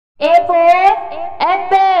A for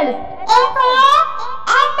apple. A for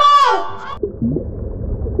apple.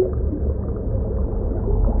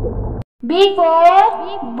 B for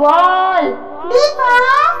ball. B for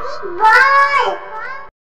ball.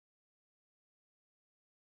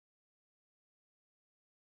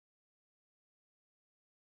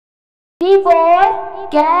 C for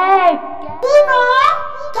cat. C for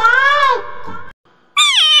cat.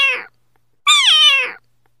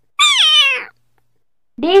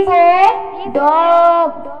 D for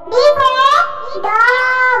dog. D for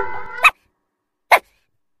dog.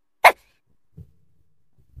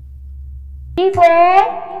 E for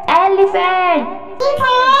elephant. E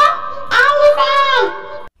for elephant.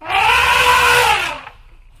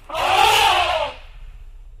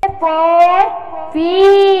 F for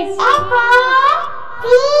fish. F for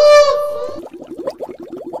fish.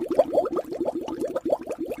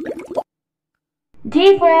 G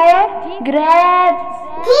for grapes.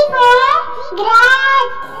 G for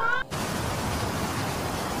grapes.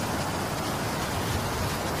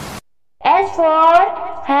 H for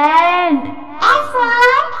hand. H for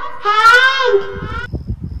hand.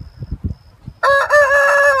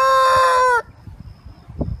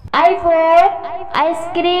 I for ice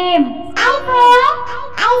cream. I for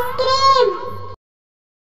ice cream.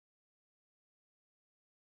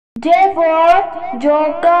 J for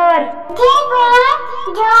joker. J for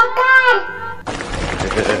joker.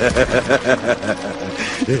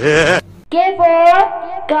 K for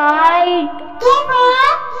kite. K for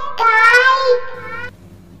kite.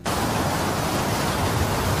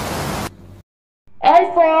 L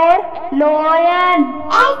for lion.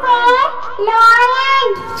 L for lion.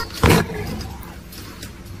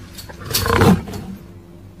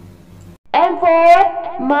 M for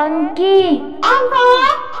monkey. M for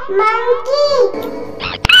monkey.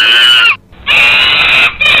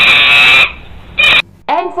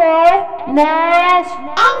 N for nest.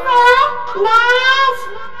 N for nest.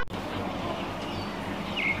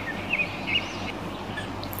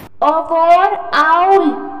 O for owl.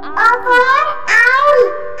 O for owl.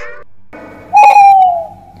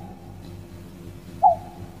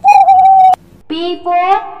 P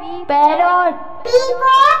for parrot. P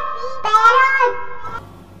for parrot.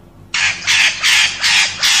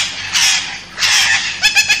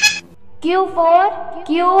 Q for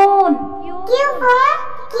queen. Q for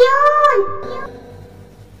queen.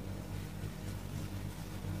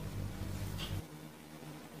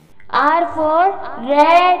 R for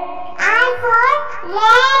red. R for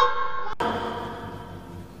red.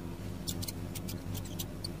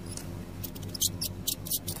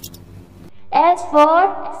 S for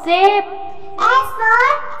sheep. S for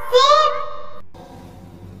sheep.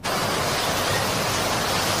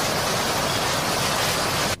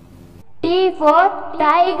 T for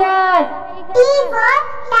tiger. T for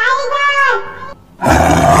tiger.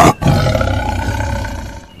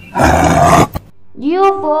 U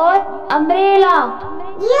for umbrella.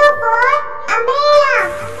 U for umbrella.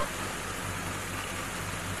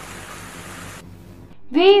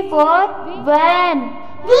 V for van.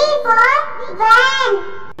 V for van.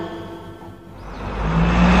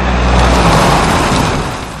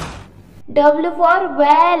 W for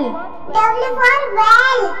well. W for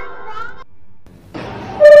well.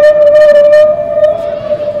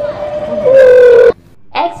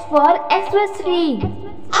 X for accessory.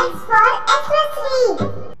 X for accessory.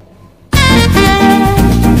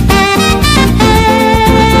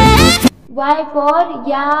 Y for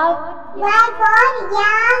yak. Y for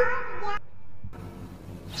yak.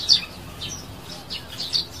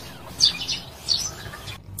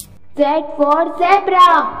 Z for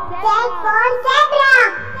zebra. Z for zebra.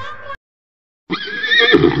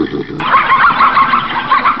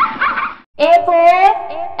 A for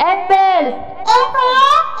apple. A for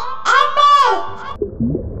apple.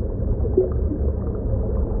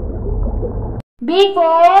 B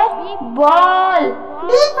for ball.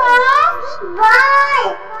 B for ball.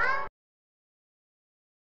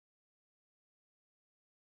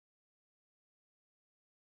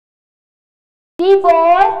 C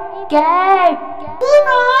for cat. C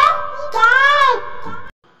for cat.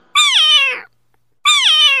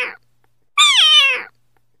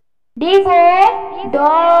 D for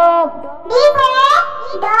dog. D for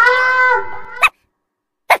dog.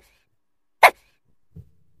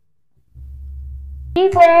 E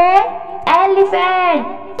for elephant.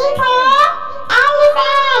 E for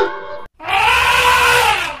elephant.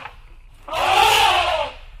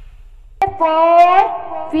 F for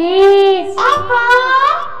fish. F for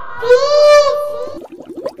fish.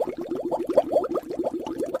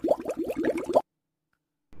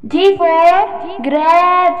 G for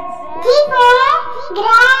grapes. G for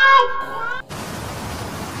grapes.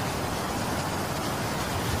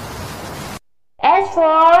 S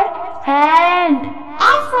for hand.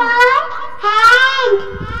 S for hand.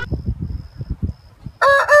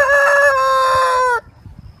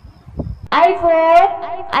 I for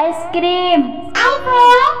ice cream. I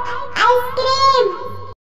for ice cream.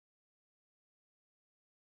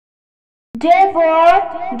 J for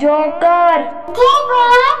joker. J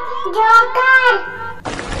for joker.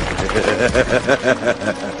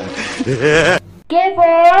 K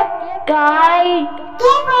for kite. K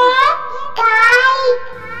for kite.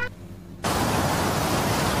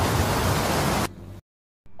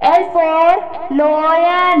 L for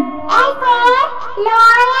lion. L for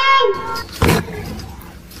lion.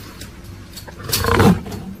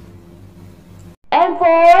 M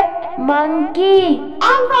for monkey.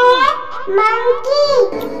 M for monkey.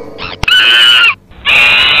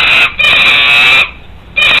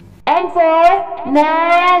 N for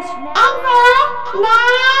nest. N for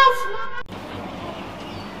nest.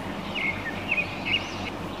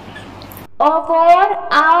 O for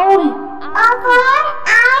owl. O for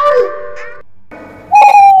owl.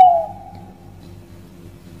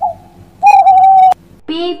 P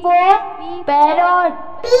for parrot.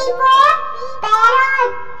 P for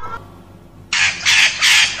parrot.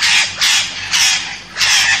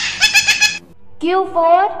 Q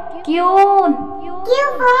for queen. Q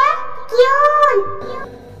for queen.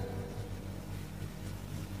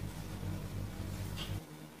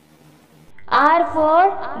 R for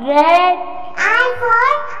red. R for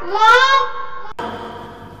red.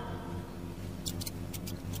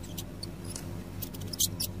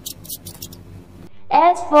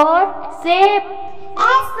 S for sheep.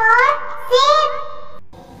 S for sheep.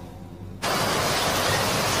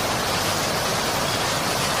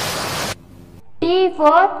 T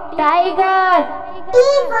for tiger. T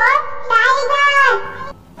for tiger.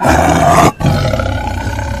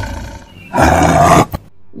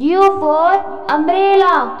 U for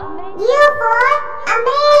umbrella. U for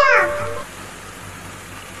umbrella.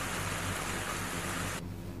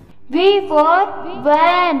 V for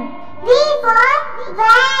van. V for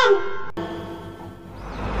van.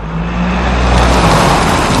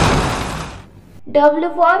 W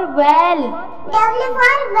for well. W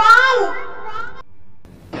for well.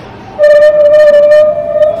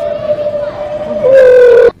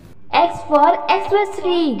 X for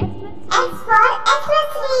accessory. X for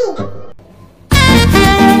accessory.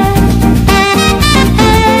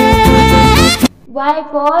 Y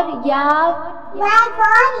for yak. Y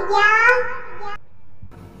for yak.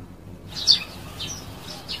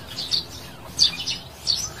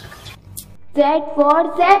 Z for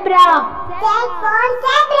zebra. Z for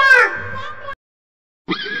zebra.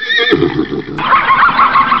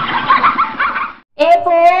 A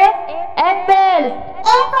for apple.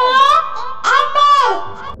 A for apple.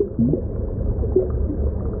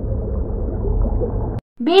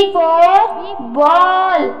 B for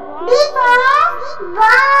ball. B for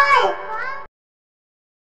ball.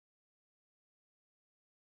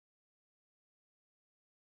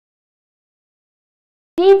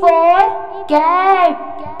 C for cat.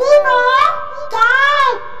 C for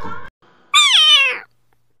cat.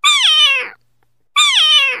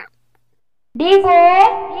 D for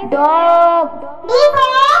dog. D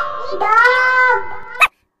for dog.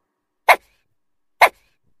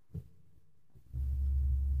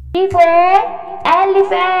 E for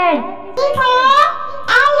elephant. E for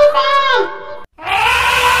elephant.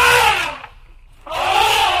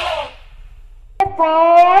 F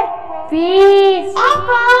for fish. F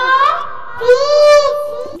for fish.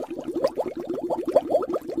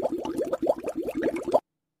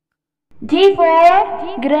 G for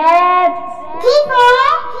grapes. G for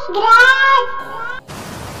grapes.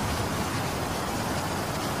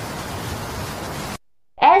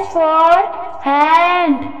 S for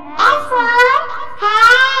hand. S for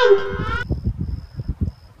hand.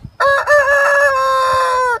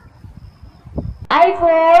 I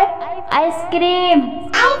for ice cream.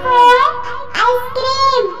 I for ice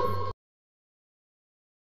cream.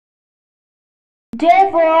 J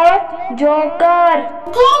for joker.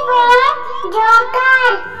 J for joker.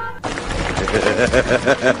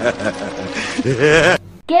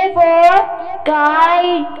 K for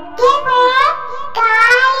kite. K for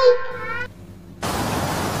kite.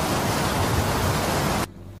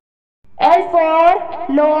 L for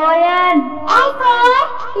lion. L for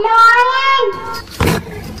lion.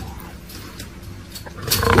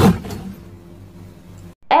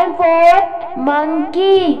 M for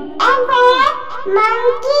monkey. M for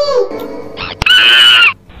monkey.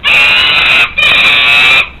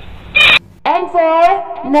 N for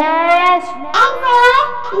nest. N for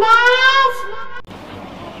nest.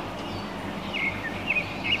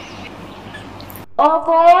 O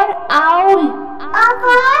for owl. O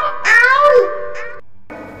for owl.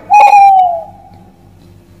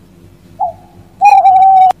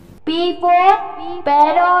 P for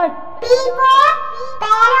parrot. P for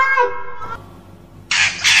parrot.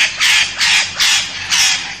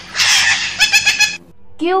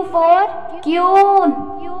 Q for queen.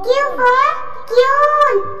 Q for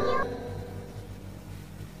queen.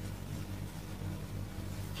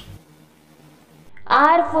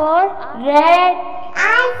 R for red.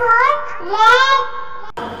 R for red.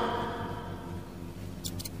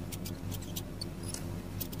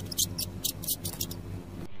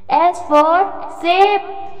 S for sheep.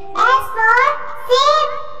 S for sheep.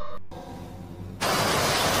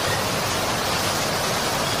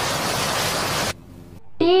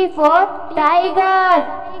 T for tiger.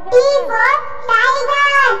 T for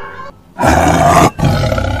tiger.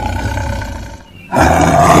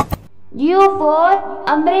 U for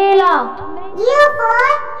umbrella. U for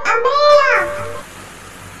umbrella.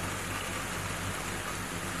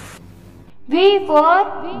 V for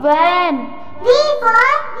van. V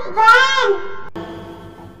for van.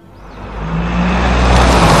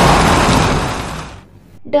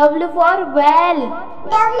 W for well.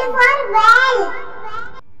 W for well.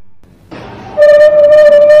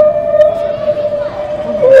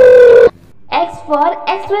 X for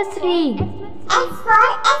accessory. X for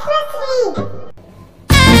accessory.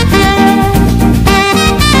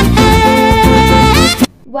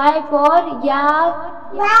 Y for yak.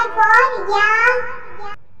 Y for yak.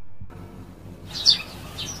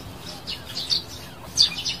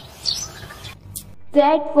 Z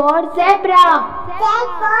for zebra. Z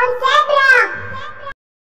for zebra.